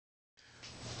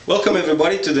Welcome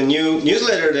everybody to the new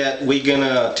newsletter that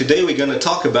today we're gonna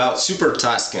talk about Super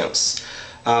Tuscans.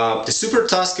 The Super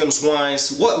Tuscans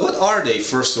wines, what are they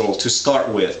first of all to start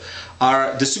with?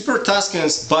 The Super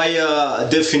Tuscans by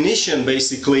definition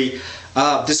basically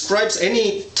describes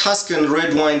any Tuscan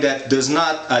red wine that does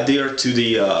not adhere to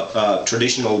the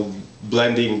traditional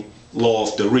blending law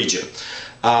of the region.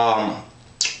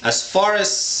 As far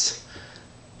as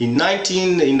in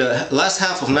the last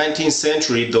half of 19th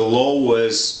century, the law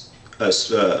was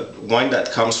wine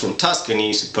that comes from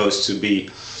Tuscany is supposed to be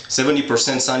 70%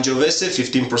 Sangiovese,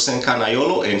 15%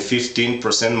 Canaiolo, and 15%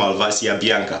 Malvasia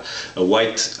Bianca, a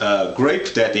white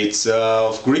grape that it's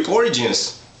of Greek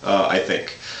origins, I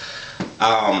think.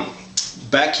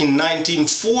 Back in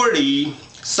 1940,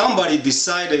 somebody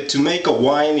decided to make a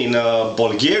wine in a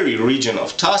Bulgaria region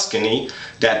of Tuscany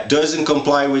that doesn't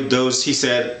comply with those. He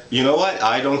said, you know what,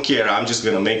 I don't care, I'm just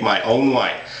gonna make my own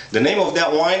wine. The name of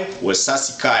that wine was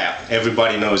Sassicaia,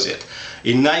 everybody knows it.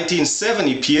 In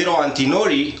 1970, Piero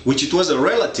Antinori, which it was a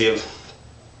relative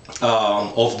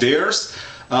of theirs,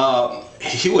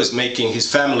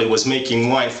 his family was making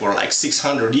wine for like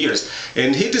 600 years,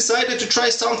 and he decided to try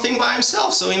something by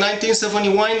himself. So in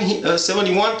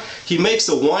 1971, he makes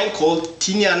a wine called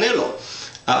Tignanello,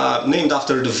 named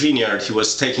after the vineyard he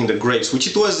was taking the grapes, which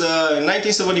it was in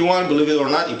 1971, believe it or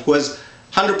not, it was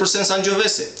 100%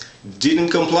 Sangiovese. Didn't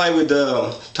comply with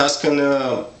the Tuscan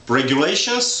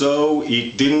regulations, so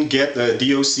it didn't get the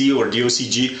DOC or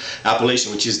DOCG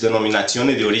appellation, which is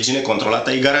Denominazione di Origine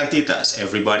Controllata e Garantita, as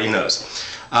everybody knows.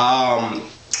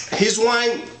 His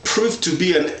wine proved to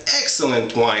be an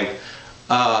excellent wine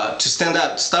to stand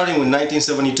out. Starting with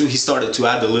 1972, he started to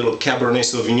add a little Cabernet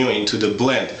Sauvignon into the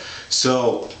blend.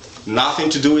 So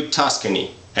nothing to do with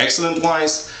Tuscany. Excellent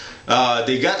wines.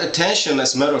 They got attention,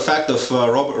 as a matter of fact, of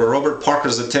Robert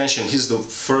Parker's attention. He's the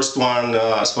first one,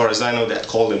 as far as I know, that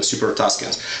called them Super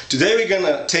Tuscans. Today we're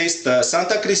gonna taste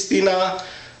Santa Cristina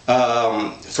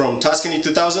from Tuscany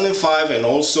 2005, and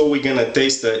also we're gonna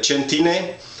taste the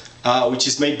Centine, which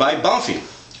is made by Banfi.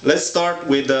 Let's start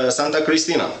with Santa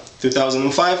Cristina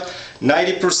 2005,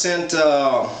 90%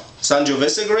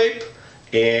 Sangiovese grape,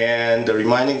 and the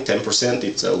remaining 10%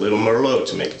 it's a little Merlot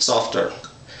to make it softer.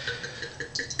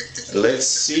 Let's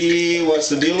see what's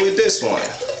the deal with this one.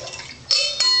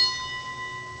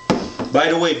 By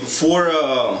the way, before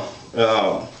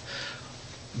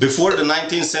the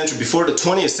 19th century, before the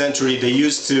 20th century, they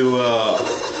used to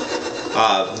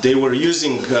they were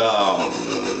using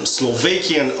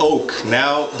Slovakian oak.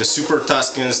 Now the Super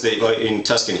Tuscans, in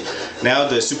Tuscany. Now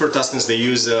the Super Tuscans, they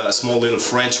use small little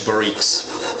French barriques.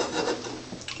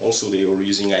 Also, they were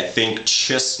using, I think,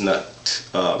 chestnut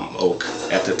oak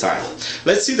at the time.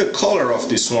 Let's see the color of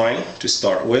this wine to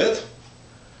start with.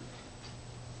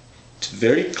 It's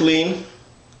very clean,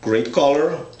 great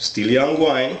color, still young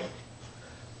wine.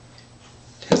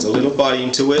 It has a little body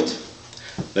into it.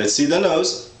 Let's see the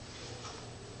nose.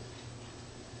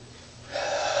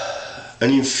 An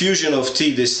infusion of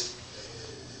tea, this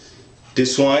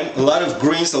wine. A lot of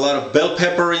greens, a lot of bell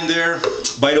pepper in there.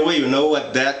 By the way, you know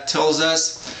what that tells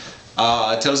us?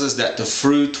 It tells us that the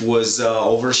fruit was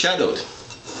overshadowed.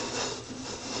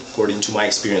 According to my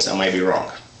experience, I might be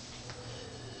wrong.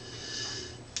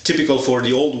 Typical for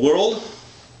the old world.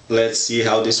 Let's see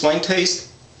how this wine tastes.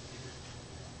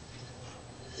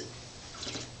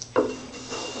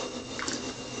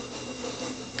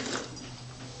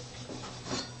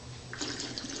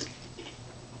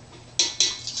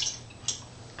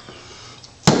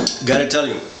 Gotta tell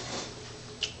you,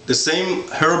 the same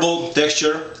herbal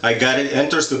texture, I got it,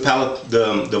 enters the palate,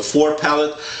 the fore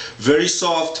palate, very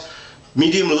soft,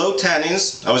 medium low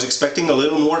tannins. I was expecting a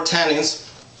little more tannins.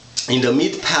 In the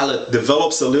mid palate,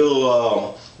 develops a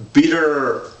little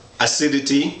bitter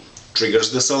acidity,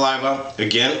 triggers the saliva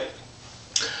again.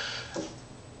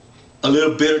 A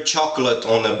little bitter chocolate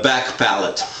on the back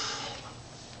palate.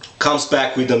 Comes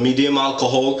back with a medium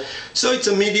alcohol, so it's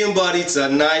a medium body, it's a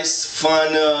nice,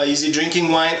 fun, easy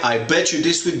drinking wine. I bet you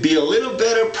this would be a little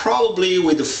better probably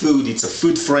with the food. It's a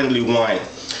food-friendly wine.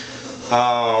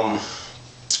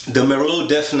 The Merlot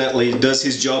definitely does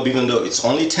his job, even though it's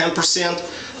only 10%.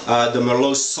 The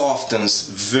Merlot softens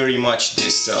very much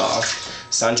this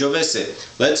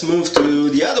Sangiovese. Let's move to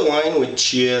the other wine,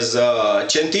 which is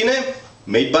Centine,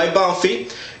 made by Banfi.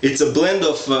 It's a blend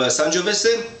of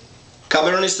Sangiovese,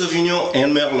 Cabernet Sauvignon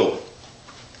and Merlot.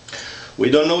 We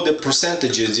don't know the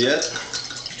percentages yet.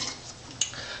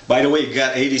 By the way, it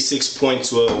got 86 points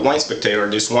to a Wine Spectator,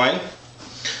 this wine.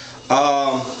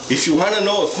 If you want to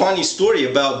know a funny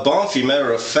story about Banfi,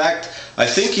 matter of fact, I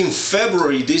think in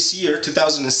February this year,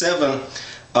 2007,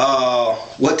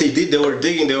 what they did, they were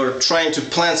digging, they were trying to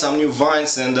plant some new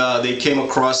vines, and they came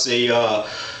across a,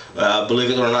 believe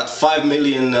it or not, 5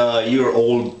 million year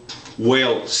old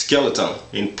whale skeleton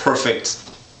in perfect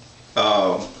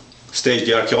stage.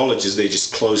 The archaeologists, they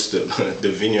just closed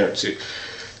the vineyard to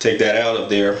take that out of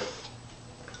there.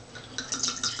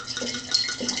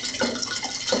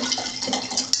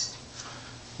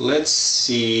 Let's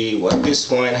see what this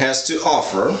wine has to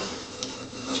offer.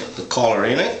 Check the color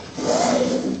in it,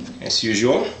 as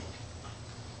usual.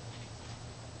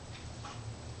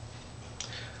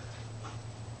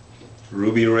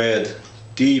 Ruby red,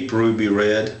 deep ruby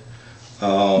red,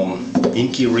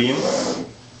 inky rim,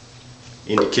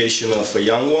 indication of a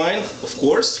young wine, of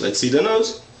course. Let's see the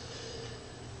nose.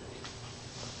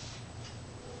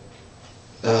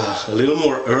 A little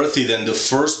more earthy than the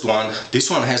first one. This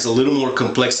one has a little more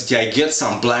complexity. I get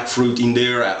some black fruit in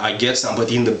there, I get some,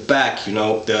 but in the back, you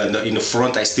know, in the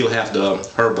front I still have the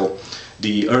herbal,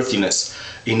 the earthiness.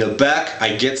 In the back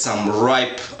I get some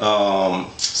ripe,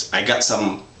 I got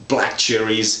some black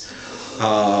cherries,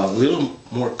 a little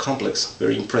more complex.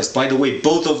 Very impressed. By the way,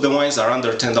 both of the wines are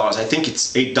under $10. I think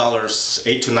it's $8,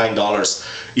 $8 to $9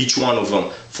 each one of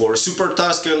them. For Super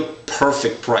Tuscan,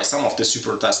 perfect price. Some of the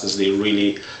Super Tuscans, they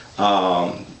really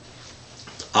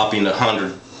up in the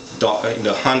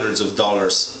hundreds of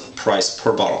dollars price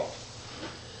per bottle.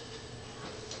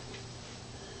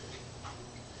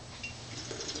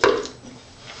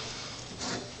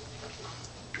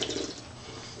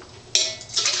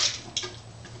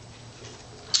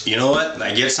 You know what?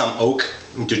 I get some oak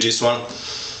into this one.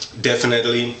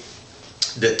 Definitely.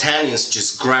 The tannins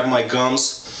just grab my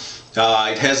gums.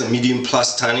 It has a medium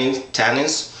plus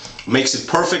tannins. Makes it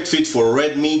perfect fit for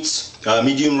red meats,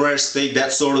 medium rare steak,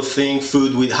 that sort of thing.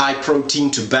 Food with high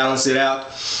protein to balance it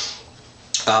out.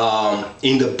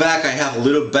 In the back I have a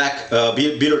little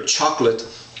bitter chocolate.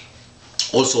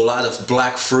 Also a lot of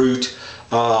black fruit.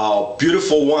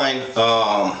 Beautiful wine.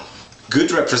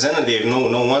 Good representative.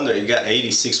 No wonder it got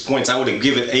 86 points. I would have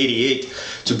given it 88,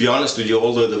 to be honest with you.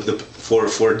 Although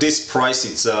for this price,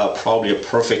 it's probably a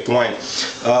perfect wine.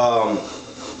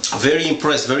 Very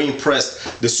impressed, very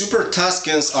impressed. The Super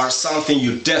Tuscans are something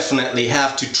you definitely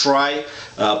have to try.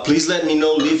 Please let me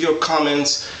know, leave your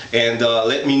comments, and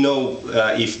let me know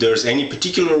if there's any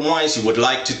particular wines you would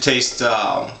like to taste,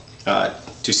 to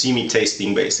see me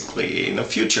tasting basically in the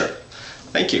future.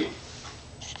 Thank you.